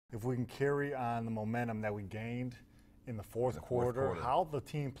if we can carry on the momentum that we gained in the fourth quarter, how the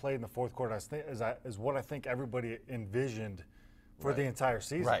team played in the fourth quarter is what I think everybody envisioned for the entire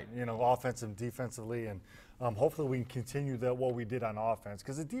season. Right. You know, offensive and defensively, and hopefully we can continue what we did on offense,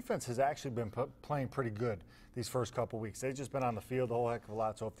 because the defense has actually been playing pretty good these first couple weeks. They've just been on the field a whole heck of a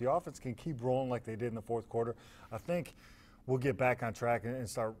lot. So if the offense can keep rolling like they did in the fourth quarter, I think we'll get back on track and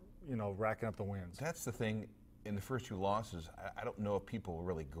start, you know, racking up the wins. That's the thing. In the first two losses, I don't know if people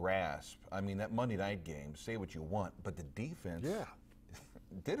really grasp. I mean, that Monday night game, say what you want, but the defense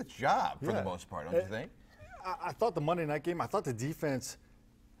did its job for the most part, don't you think? I thought the Monday night game, I thought the defense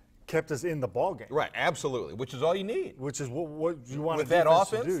kept us in the ball game. Right, absolutely, which is all you need. Which is what you want with that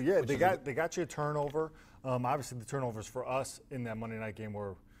offense to do. Yeah, they got you a turnover. Obviously, the turnovers for us in that Monday night game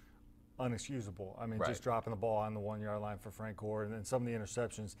were unexcusable. I mean, just dropping the ball on the 1 yard line for Frank Gore, and then some of the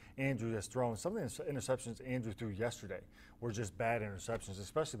interceptions Andrew has thrown. Some of the interceptions Andrew threw yesterday were just bad interceptions,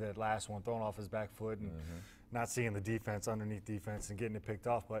 especially that last one, throwing off his back foot and not seeing the defense underneath defense and getting it picked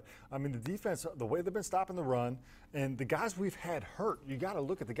off. But I mean, the defense, the way they've been stopping the run, and the guys we've had hurt. You got to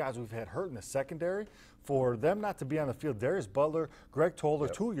look at the guys we've had hurt in the secondary. For them not to be on the field, Darius Butler, Greg Toller,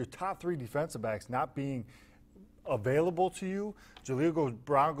 two of your top three defensive backs not being available to you. Jaleel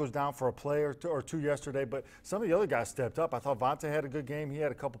Brown goes down for a play or two yesterday, but some of the other guys stepped up. I thought Vontae had a good game. He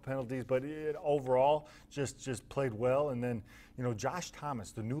had a couple penalties, but overall just played well. And then, you know, Josh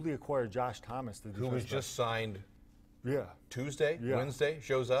Thomas, the newly acquired Josh Thomas, who was just signed Tuesday, Yeah. Wednesday,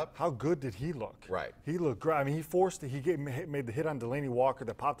 shows up. How good did he look? Right. He looked great. I mean, he made the hit on Delaney Walker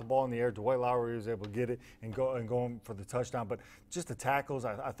that popped the ball in the air. Dwight Lowery was able to get it and go for the touchdown. But just the tackles,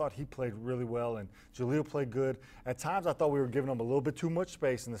 I thought he played really well, and Jaleel played good. At times, I thought we were giving them a little bit too much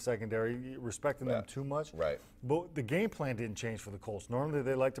space in the secondary, respecting them too much. Right. But the game plan didn't change for the Colts. Normally,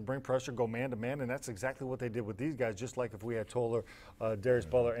 they like to bring pressure, go man-to-man, and that's exactly what they did with these guys, just like if we had Toller, Darius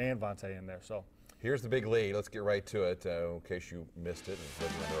Butler, and Vontae in there. So. Here's the big lead. Let's get right to it in case you missed it and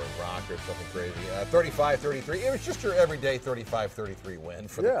living under a rock or something crazy. 35-33. It was just your everyday 35-33 win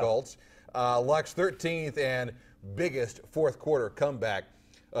for the Colts. Luck's 13th and biggest fourth quarter comeback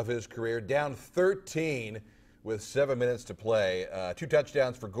of his career. Down 13 with 7 minutes to play. 2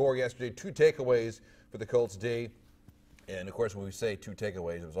 touchdowns for Gore yesterday, 2 takeaways for the Colts D. And, of course, when we say 2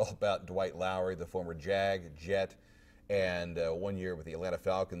 takeaways, it was all about Dwight Lowery, the former Jag, Jet, and 1 year with the Atlanta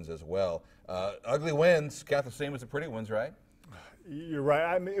Falcons as well. Ugly wins count the same as the pretty ones, right? You're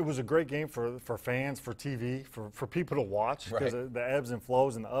right. I mean, it was a great game for fans, for TV, for people to watch, because of the ebbs and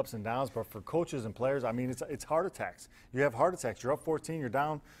flows and the ups and downs. But for coaches and players, I mean, it's heart attacks. You have heart attacks. You're up 14, you're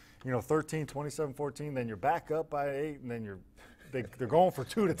down, 13, 27, 14, then you're back up by 8, and then they're going for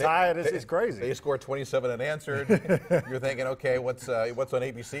 2 to tie it. It's crazy. They scored 27 unanswered. You're thinking, okay, what's on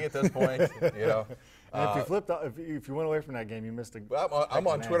ABC at this point? And if you flipped, if you went away from that game, you missed a. I'm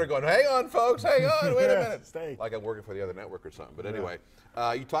on Twitter going, hang on, folks, hang on, wait a minute. Stay. Like I'm working for the other network or something. But anyway,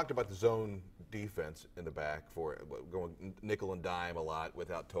 you talked about the zone defense in the back for going nickel and dime a lot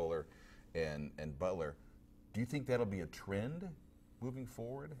without Toller and Butler. Do you think that'll be a trend moving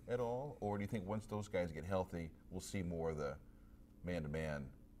forward at all? Or do you think once those guys get healthy, we'll see more of the man-to-man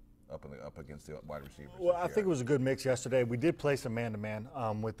up against the wide receivers? Well, I think it was a good mix yesterday. We did play some man-to-man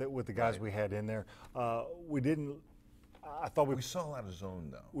with the guys we had in there. We didn't. I thought we saw a lot of zone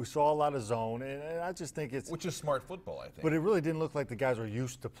though. We saw a lot of zone, and I just think which is smart football, I think. But it really didn't look like the guys were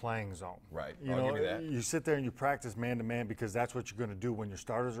used to playing zone. Right. I'll give you that. You sit there and you practice man-to-man because that's what you're going to do when your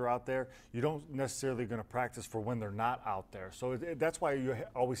starters are out there. You don't necessarily going to practice for when they're not out there. So that's why you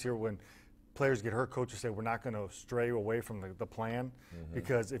always hear when players get hurt, coaches say we're not going to stray away from the plan,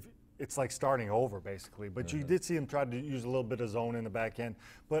 because if it's like starting over basically. But you did see them try to use a little bit of zone in the back end.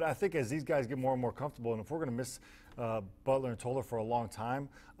 But I think as these guys get more and more comfortable, and if we're going to miss Butler and Toller for a long time,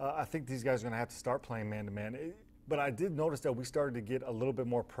 I think these guys are going to have to start playing man-to-man. But I did notice that we started to get a little bit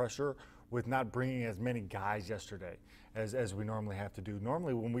more pressure with not bringing as many guys yesterday as we normally have to do.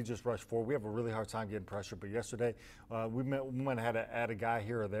 Normally when we just rush forward, we have a really hard time getting pressure. But yesterday we might have had to add a guy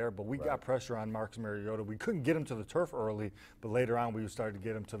here or there, but we got pressure on Marcus Mariota. We couldn't get him to the turf early, but later on we started to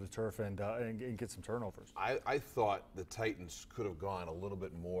get him to the turf and get some turnovers. I thought the Titans could have gone a little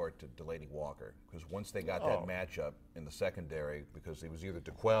bit more to Delaney Walker, because once they got that matchup in the secondary, because it was either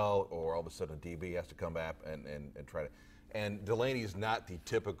DeQuell or all of a sudden a DB has to come back and try to. And Delaney's not the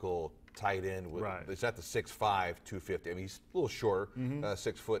typical tight end. It's not the 6'5", 250. I mean, he's a little shorter,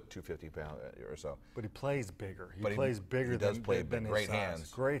 6 foot, 250 pound or so. But he plays bigger. He plays bigger. He does play than great his size.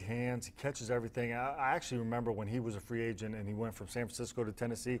 hands. Great hands. He catches everything. I actually remember when he was a free agent and he went from San Francisco to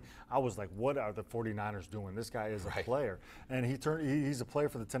Tennessee, I was like, what are the 49ers doing? This guy is a player. And he's a player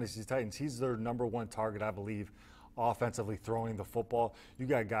for the Tennessee Titans. He's their #1 target, I believe, offensively throwing the football. You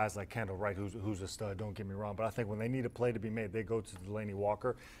got guys like Kendall Wright, who's a stud, don't get me wrong, but I think when they need a play to be made, they go to Delaney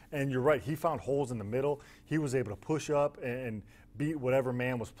Walker. And you're right, he found holes in the middle. He was able to push up and beat whatever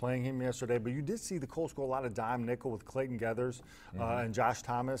man was playing him yesterday. But you did see the Colts go a lot of dime nickel with Clayton Geathers and Josh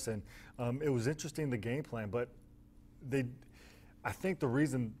Thomas, and it was interesting, the game plan. But I think the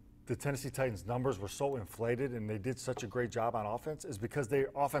reason the Tennessee Titans numbers were so inflated and they did such a great job on offense is because their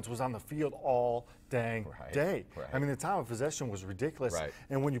offense was on the field all dang day. Right. I mean, the time of possession was ridiculous. Right.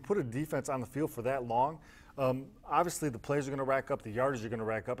 And when you put a defense on the field for that long, obviously the plays are going to rack up, the yardage are going to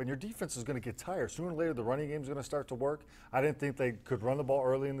rack up, and your defense is going to get tired. Sooner or later, the running game is going to start to work. I didn't think they could run the ball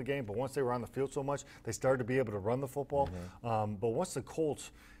early in the game, but once they were on the field so much, they started to be able to run the football. But once the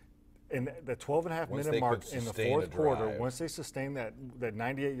Colts, in the 12.5-minute mark in the fourth quarter, once they sustained that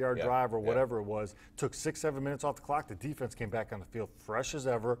 98-yard drive or whatever it was, took 6-7 minutes off the clock, the defense came back on the field fresh as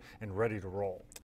ever and ready to roll.